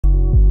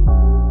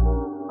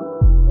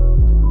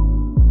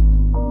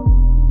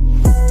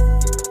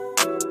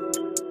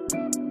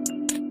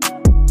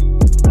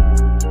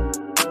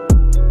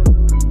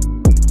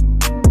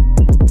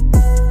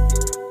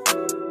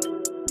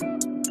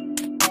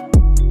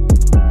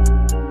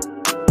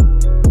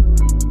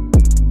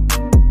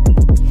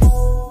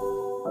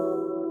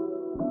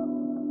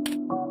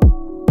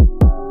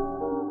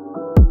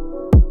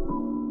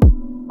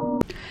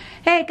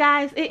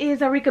guys, it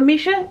is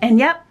Arickamisha, and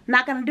yep,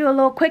 not gonna do a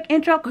little quick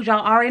intro because y'all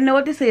already know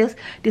what this is.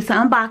 This is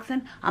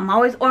unboxing. I'm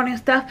always ordering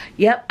stuff.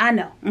 Yep, I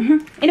know.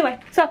 Anyway,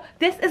 so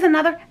this is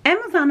another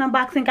Amazon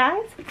unboxing,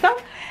 guys. So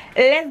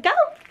let's go.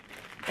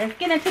 Let's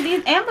get into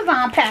these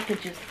Amazon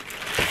packages.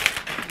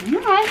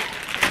 Alright.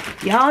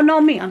 Y'all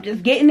know me. I'm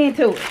just getting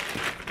into it.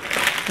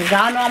 Because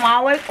y'all know I'm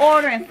always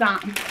ordering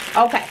something.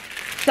 Okay.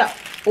 So,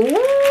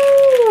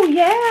 ooh,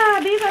 yeah.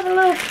 These are the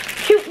little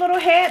cute little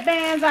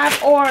headbands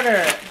I've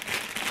ordered.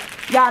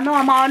 Y'all know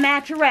I'm all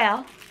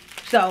natural.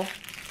 So,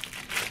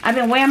 I've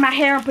been wearing my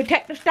hair in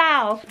protective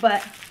styles.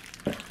 But,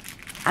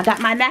 I got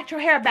my natural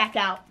hair back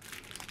out.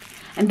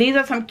 And these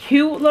are some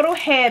cute little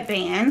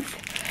headbands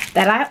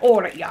that I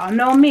ordered. Y'all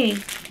know me.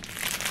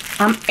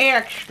 I'm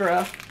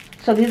extra.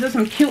 So these are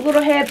some cute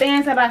little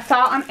headbands that I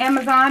saw on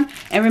Amazon.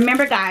 And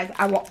remember, guys,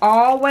 I will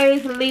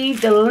always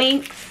leave the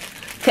links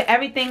to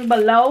everything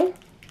below.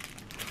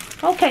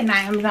 Okay, now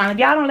Amazon, if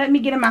y'all don't let me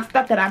get in my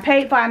stuff that I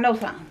paid for, I know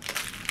something.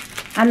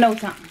 I know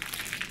something.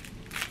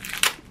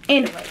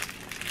 Anyway,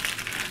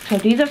 so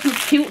these are some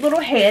cute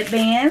little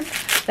headbands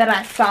that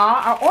I saw.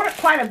 I ordered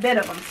quite a bit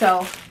of them,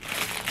 so.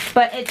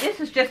 But this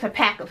is just a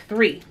pack of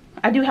 3.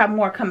 I do have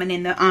more coming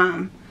in.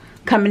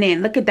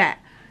 Look at that.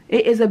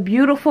 It is a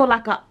beautiful,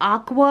 like a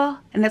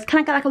aqua, and it's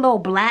kind of got like a little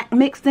black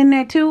mixed in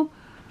there too.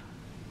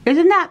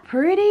 Isn't that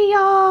pretty,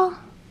 y'all?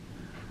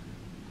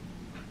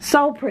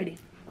 So pretty.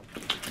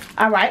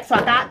 Alright, so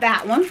I got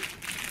that one.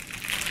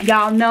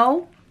 Y'all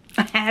know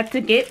I had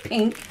to get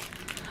pink.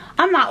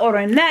 I'm not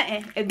ordering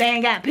nothing if they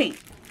ain't got pink.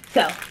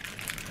 So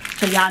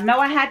y'all know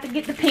I had to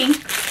get the pink.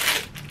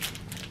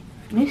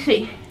 Let me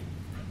see.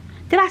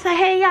 Did I say,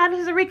 hey y'all,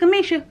 this is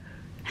Arickamisha?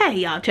 Hey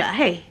y'all, child,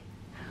 hey.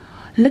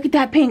 Look at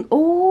that pink.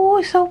 Oh,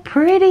 it's so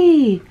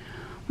pretty. I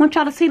want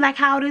y'all to see like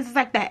how it is. It's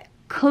like that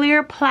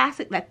clear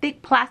plastic, that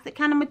thick plastic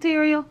kind of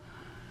material.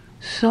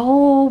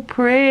 So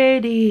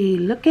pretty.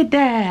 Look at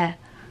that.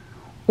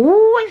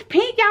 Oh, it's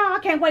pink, y'all. I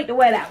can't wait to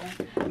wear that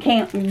one.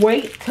 Can't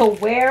wait to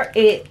wear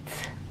it.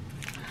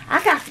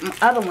 I got some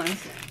other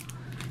ones.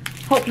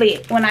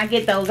 Hopefully, when I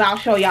get those, I'll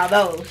show y'all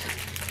those.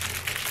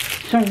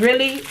 Some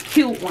really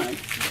cute ones.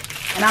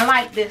 And I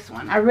like this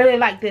one. I really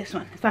like this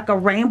one. It's like a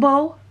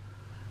rainbow.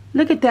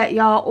 Look at that,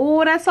 y'all.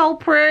 Oh, that's so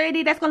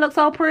pretty. That's going to look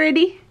so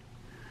pretty.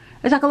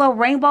 It's like a little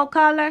rainbow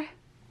color.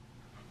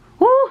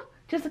 Woo!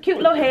 Just a cute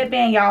little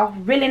headband, y'all.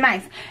 Really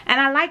nice.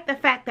 And I like the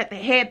fact that the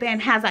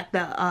headband has like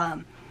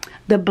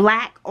the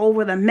black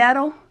over the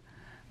metal.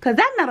 Because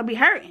that metal be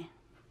hurting.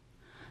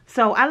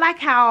 So I like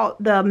how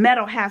the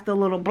metal has the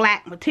little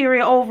black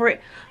material over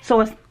it.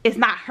 So it's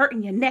not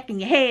hurting your neck and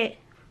your head.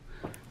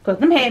 Because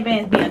them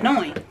headbands be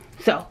annoying.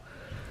 So,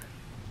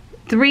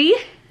 3.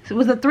 It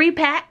was a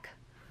 3-pack.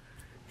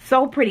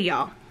 So pretty,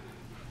 y'all.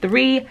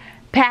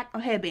 3-pack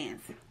of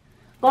headbands.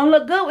 Gonna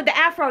look good with the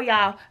afro,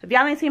 y'all. If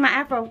y'all ain't seen my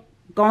afro,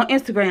 go on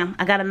Instagram.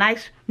 I got a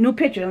nice new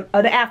picture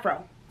of the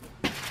afro.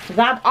 Because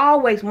I've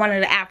always wanted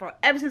an afro.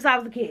 Ever since I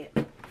was a kid.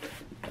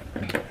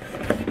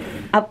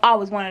 I've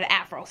always wanted an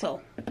afro.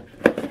 So,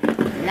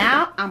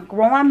 now I'm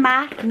growing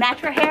my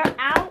natural hair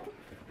out.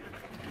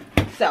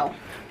 So,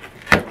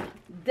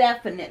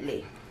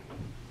 definitely.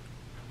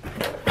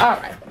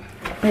 Alright.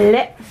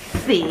 Let's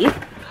see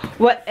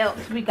what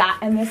else we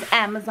got in this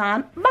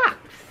Amazon box.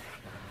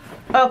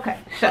 Okay,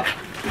 so,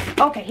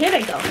 okay, here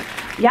they go.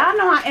 Y'all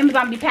know how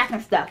Amazon be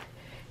packing stuff.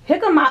 Here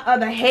come my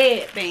other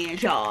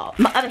headbands, y'all.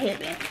 My other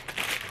headbands.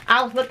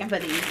 I was looking for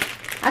these.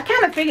 I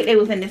kind of figured they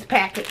was in this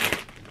package.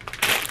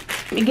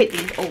 Let me get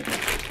these open.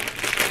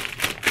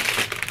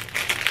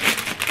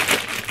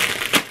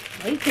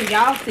 Wait till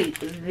y'all see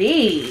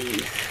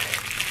these.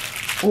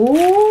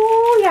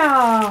 Ooh,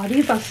 y'all.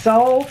 These are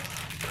so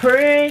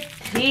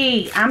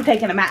pretty. I'm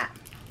taking them out.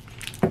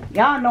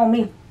 Y'all know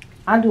me.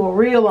 I do a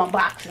real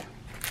unboxing.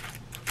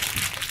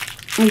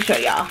 Let me show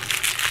y'all.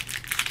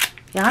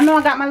 Y'all know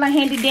I got my little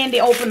handy dandy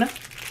opener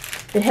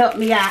to help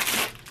me out.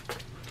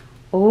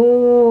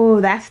 Oh,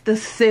 that's the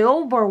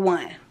silver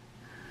one.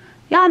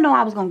 Y'all know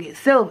I was going to get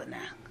silver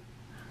now.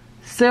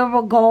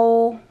 Silver,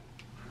 gold,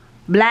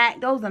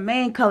 black. Those are the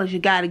main colors you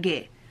got to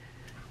get.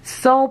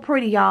 So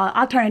pretty, y'all.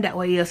 I'll turn it that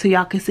way so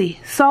y'all can see.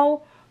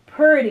 So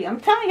pretty. I'm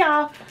telling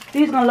y'all,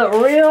 these are going to look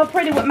real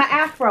pretty with my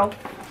afro.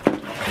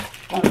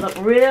 Gonna look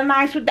real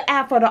nice with the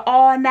afro, the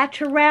all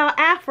natural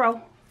afro.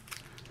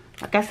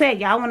 Like I said,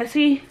 y'all want to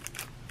see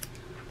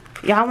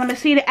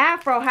the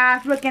afro, how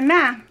it's looking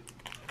now.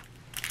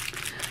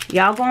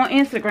 Y'all go on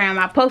Instagram.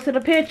 I posted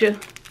a picture.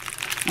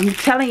 I'm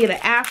telling you,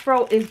 the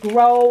afro is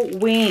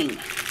growing.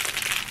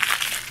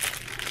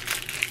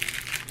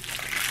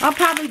 I'll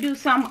probably do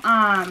some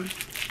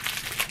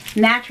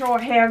natural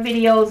hair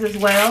videos as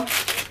well.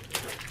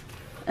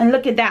 And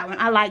look at that one.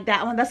 I like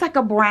that one. That's like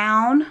a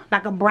brown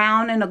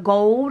and a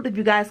gold. If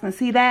you guys can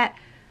see that.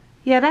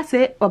 Yeah, that's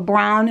it. A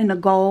brown and a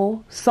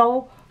gold.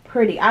 So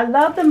pretty. I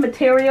love the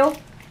material.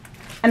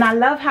 And I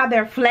love how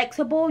they're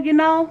flexible, you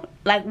know.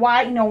 Like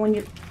why, you know, when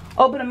you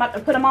open them up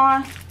and put them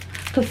on.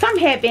 Because some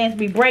headbands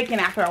be breaking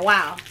after a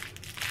while.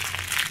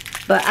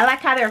 But I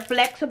like how they're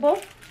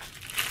flexible.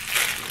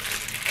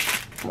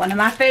 One of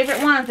my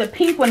favorite ones. The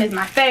pink one is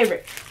my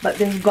favorite. But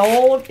this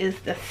gold is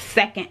the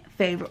second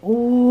favorite.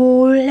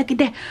 Ooh, look at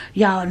that.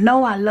 Y'all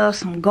know I love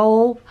some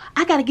gold.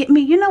 I gotta get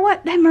me, you know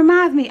what? That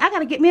reminds me. I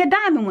gotta get me a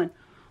diamond one.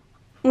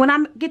 When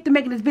I get to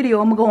making this video,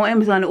 I'm gonna go on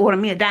Amazon and order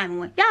me a diamond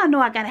one. Y'all know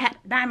I gotta have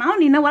a diamond. I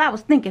don't even know what I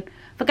was thinking.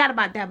 Forgot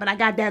about that. But I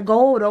got that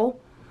gold though.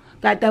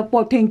 Got that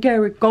 14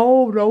 karat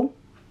gold though.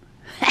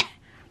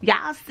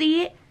 Y'all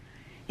see it?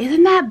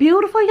 Isn't that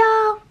beautiful,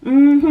 y'all?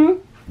 Mm-hmm.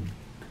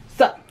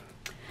 So,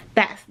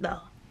 that's the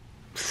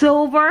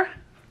silver,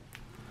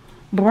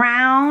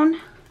 brown,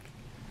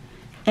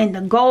 and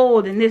the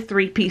gold in this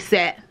 3-piece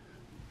set.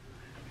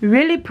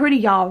 Really pretty,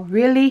 y'all.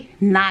 Really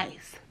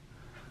nice.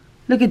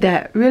 Look at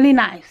that. Really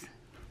nice.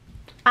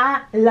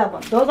 I love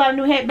them. Those are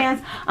new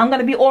headbands. I'm going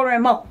to be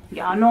ordering more.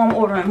 Y'all know I'm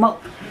ordering more.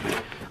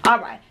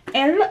 Alright.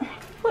 And look.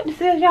 What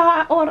this is, y'all?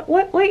 I ordered.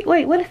 Wait.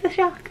 What is this,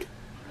 y'all?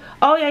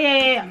 Oh,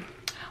 yeah.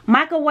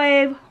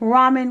 Microwave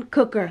ramen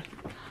cooker.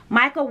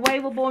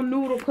 Microwavable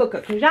noodle cooker.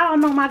 Because y'all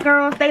know my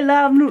girls, they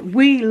love noodles.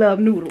 We love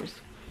noodles.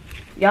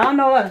 Y'all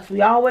know us.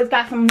 We always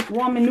got some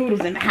ramen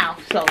noodles in the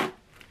house. So,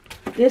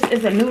 this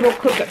is a noodle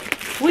cooker.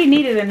 We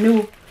needed a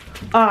new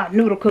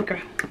noodle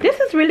cooker. This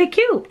is really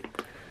cute.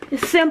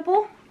 It's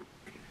simple.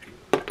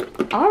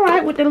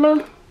 Alright, with the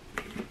little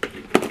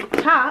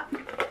top.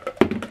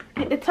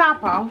 Get the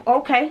top off.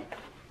 Okay.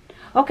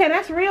 Okay,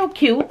 that's real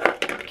cute.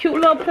 Cute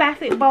little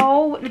plastic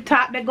bowl with the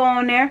top that go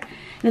on there.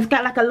 And it's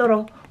got like a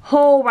little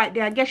hole right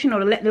there. I guess, you know,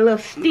 to let the little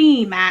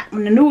steam out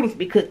when the noodles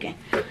be cooking.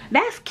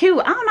 That's cute.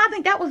 I don't know. I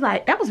think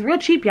that was real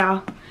cheap,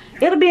 y'all.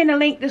 It'll be in the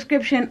link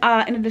description,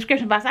 in the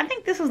description box. I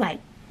think this was like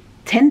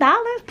 $10.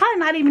 Probably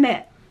not even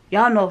that.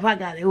 Y'all know if I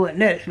got it, it wasn't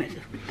that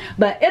expensive.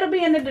 But it'll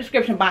be in the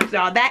description box,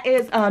 y'all. That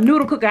is a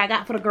noodle cooker I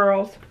got for the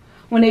girls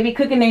when they be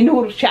cooking their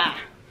noodles, child.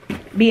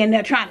 Be in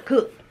there trying to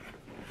cook.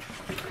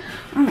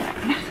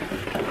 Alright.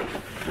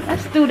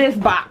 Let's do this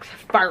box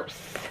first.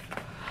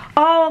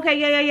 Oh,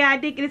 okay, yeah. I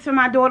did get this for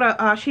my daughter.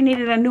 She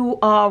needed a new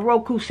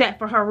Roku set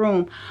for her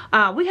room.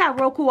 We have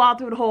Roku all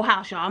through the whole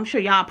house, y'all. I'm sure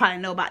y'all probably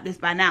know about this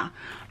by now.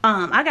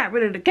 I got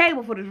rid of the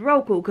cable for this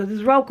Roku because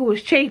this Roku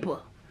is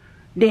cheaper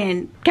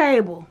than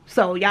cable.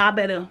 So y'all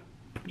better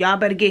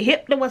get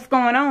hip to what's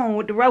going on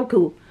with the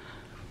Roku.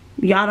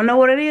 Y'all don't know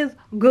what it is?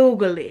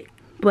 Google it.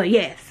 But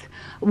yes,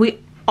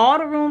 all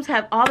the rooms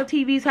have, all the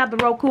TVs have the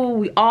Roku.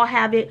 We all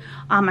have it.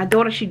 My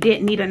daughter, she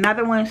didn't need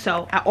another one,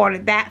 so I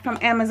ordered that from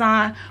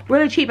Amazon.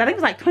 Really cheap. I think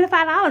it was like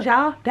 $25,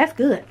 y'all. That's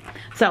good.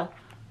 So,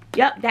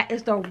 yep, that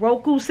is the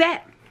Roku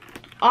set.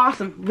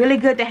 Awesome. Really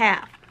good to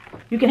have.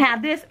 You can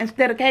have this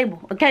instead of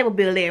cable. A cable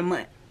bill every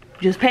month.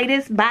 Just pay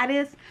this, buy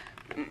this,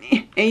 and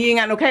you ain't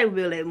got no cable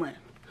bill every month.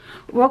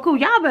 Roku,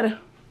 y'all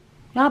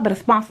better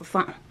sponsor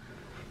something.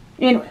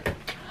 Anyway.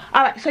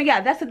 Alright, so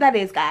yeah, that's what that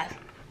is, guys.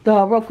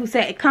 The Roku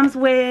set. It comes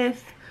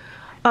with,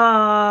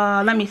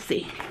 let me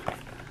see.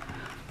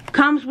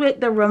 Comes with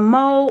the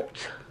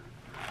remote.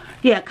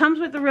 Yeah, it comes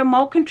with the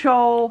remote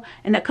control.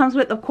 And it comes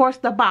with, of course,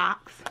 the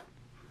box.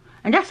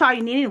 And that's all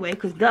you need anyway,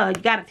 because duh,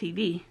 you got a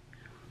TV.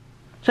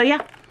 So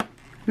yeah,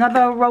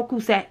 another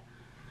Roku set.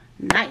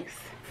 Nice.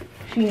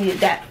 She needed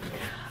that.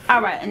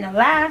 Alright, and the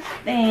last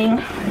thing.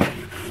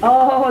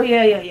 Oh,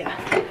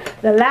 yeah.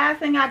 The last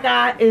thing I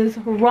got is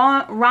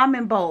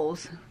ramen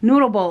bowls.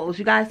 Noodle bowls.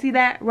 You guys see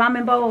that?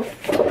 Ramen bowls.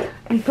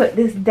 We put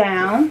this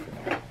down.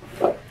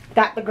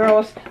 Got the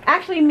girls.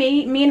 Actually,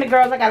 me and the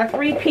girls, I got a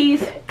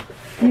 3-piece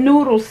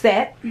noodle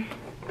set.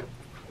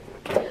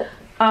 It's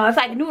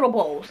like noodle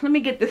bowls. Let me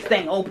get this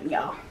thing open,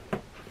 y'all.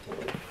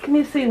 Let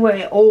me see where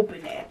it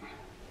open at.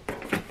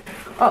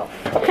 Oh,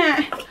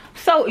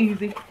 so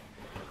easy.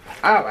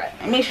 Alright,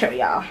 let me show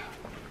y'all.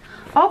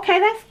 Okay,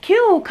 that's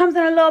cute. Comes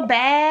in a little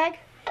bag.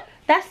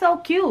 That's so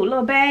cute.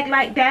 Little bag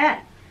like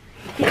that.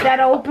 Get that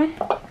open.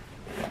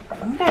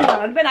 Okay,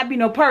 y'all. It better not be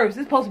no purse.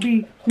 It's supposed to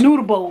be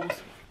noodle bowls.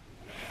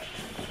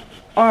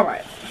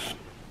 Alright.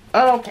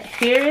 Okay,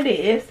 here it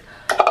is.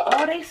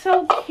 Oh, they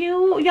so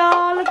cute,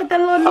 y'all. Look at the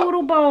little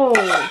noodle bowls.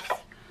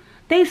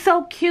 They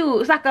so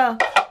cute. It's like a,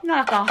 you know,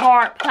 like a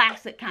hard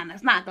plastic kind of.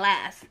 It's not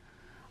glass.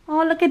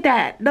 Oh, look at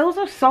that. Those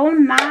are so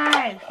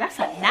nice. That's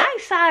a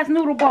nice size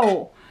noodle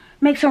bowl.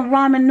 Make some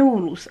ramen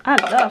noodles. I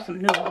love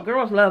some noodles.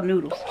 Girls love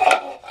noodles.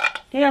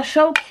 They are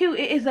so cute.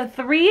 It is a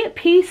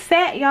 3-piece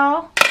set,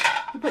 y'all.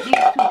 Put these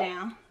two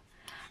down.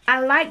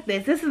 I like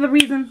this. This is the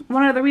reason,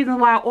 one of the reasons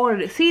why I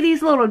ordered it. See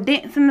these little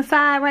dents in the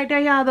side right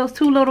there, y'all? Those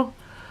two little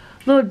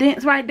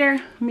dents right there.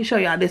 Let me show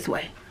y'all this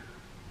way.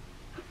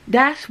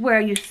 That's where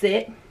you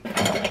sit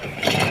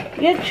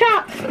your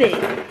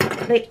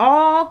chopstick. They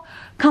all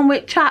come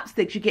with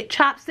chopsticks. You get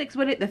chopsticks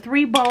with it, the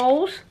 3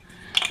 bowls.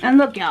 And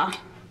look, y'all.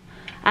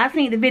 I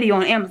seen the video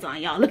on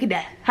Amazon, y'all. Look at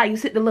that. How you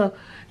sit the little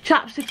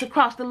chopsticks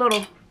across the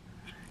little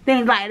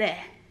things like that.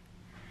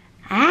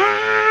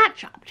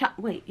 Chop.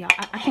 Wait, y'all.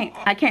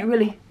 I can't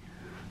really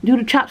do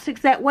the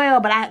chopsticks that well,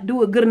 but I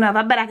do it good enough.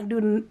 I bet I can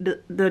do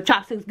the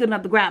chopsticks good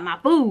enough to grab my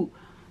food.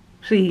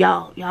 See,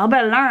 y'all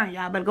better learn.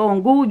 Y'all better go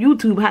on Google,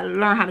 YouTube, how to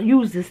learn how to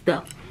use this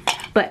stuff.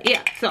 But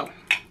yeah, so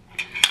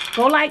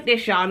go like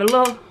this, y'all. Your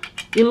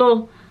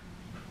little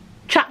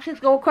chopsticks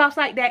go across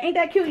like that. Ain't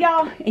that cute,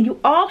 y'all? And you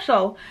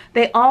also,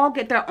 they all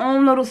get their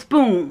own little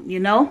spoon, you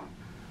know?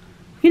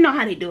 You know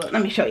how they do it.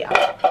 Let me show y'all.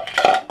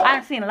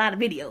 I've seen a lot of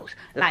videos.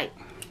 Like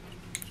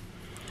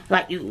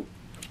you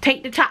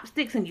take the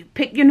chopsticks and you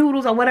pick your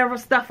noodles or whatever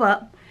stuff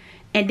up.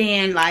 And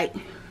then, like,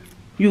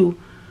 you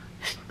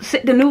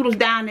sit the noodles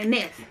down in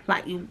this.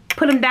 Like, you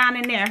put them down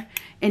in there.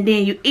 And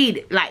then you eat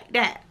it like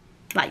that.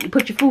 Like, you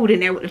put your food in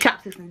there with the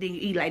chopsticks and then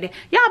you eat like that.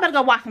 Y'all better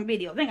go watch some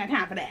videos. Ain't got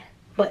time for that.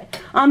 But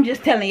I'm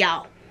just telling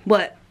y'all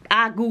what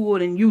I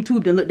Googled and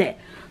YouTubed and looked at.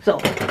 So,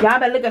 y'all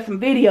better look at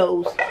some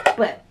videos.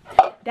 But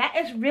that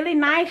is really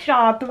nice,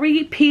 y'all.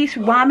 3-piece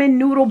ramen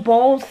noodle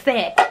bowl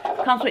set.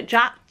 Comes with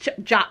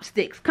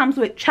chopsticks. Comes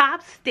with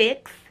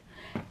chopsticks.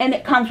 And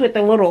it comes with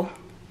a little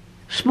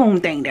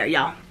spoon thing there,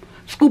 y'all.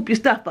 Scoop your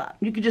stuff up.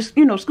 You can just,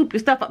 you know, scoop your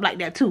stuff up like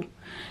that too.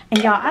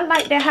 And y'all, I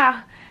like that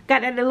how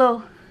got that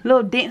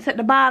little dents at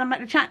the bottom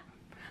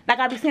like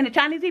I be seeing the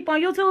Chinese people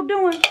on YouTube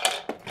doing.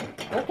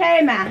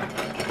 Okay, now.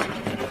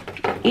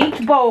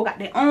 Each bowl got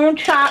their own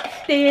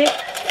chopsticks.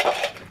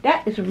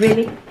 That is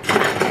really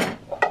nice.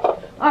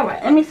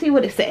 Alright, let me see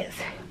what it says.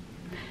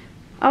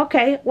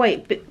 Okay,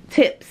 wait,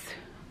 tips.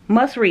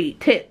 Must read,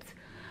 tips.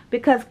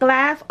 Because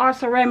glass or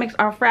ceramics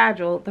are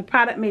fragile, the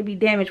product may be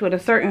damaged with a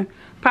certain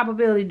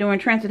probability during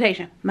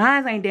transportation.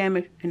 Mine ain't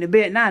damaged, and the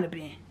bed not have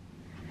been.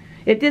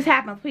 If this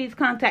happens, please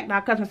contact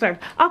our customer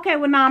service. Okay,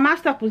 well, now my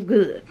stuff was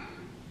good.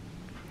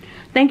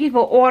 Thank you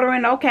for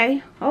ordering.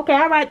 Okay, all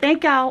right.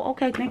 Thank y'all.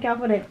 Okay, thank y'all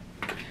for that.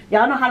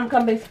 Y'all know how them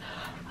companies.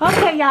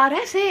 Okay, y'all,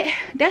 that's it.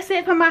 That's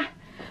it for my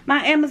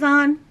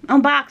Amazon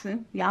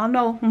unboxing. Y'all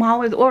know I'm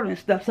always ordering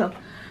stuff, so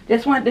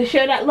just wanted to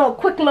share that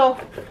quick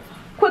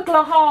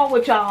little haul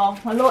with y'all.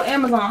 A little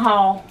Amazon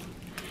haul.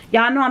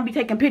 Y'all know I'm be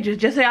taking pictures.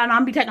 Just so y'all know,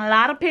 I'm be taking a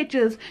lot of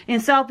pictures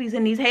and selfies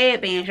in these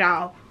headbands,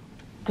 y'all.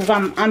 Because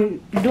I'm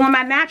doing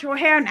my natural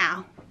hair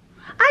now.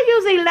 I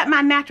usually let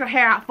my natural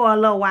hair out for a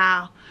little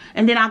while.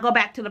 And then I'll go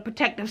back to the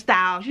protective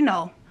styles, you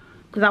know.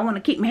 Because I want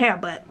to keep my hair,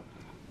 but.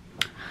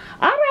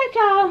 Alright,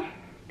 y'all.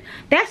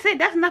 That's it.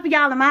 That's enough of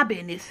y'all in my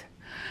business.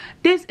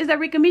 This is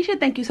Arickamisha.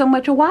 Thank you so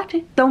much for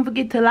watching. Don't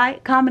forget to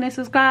like, comment, and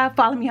subscribe.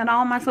 Follow me on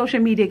all my social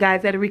media,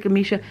 guys, at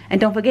Arickamisha. And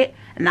don't forget,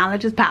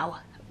 knowledge is power.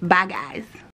 Bye, guys.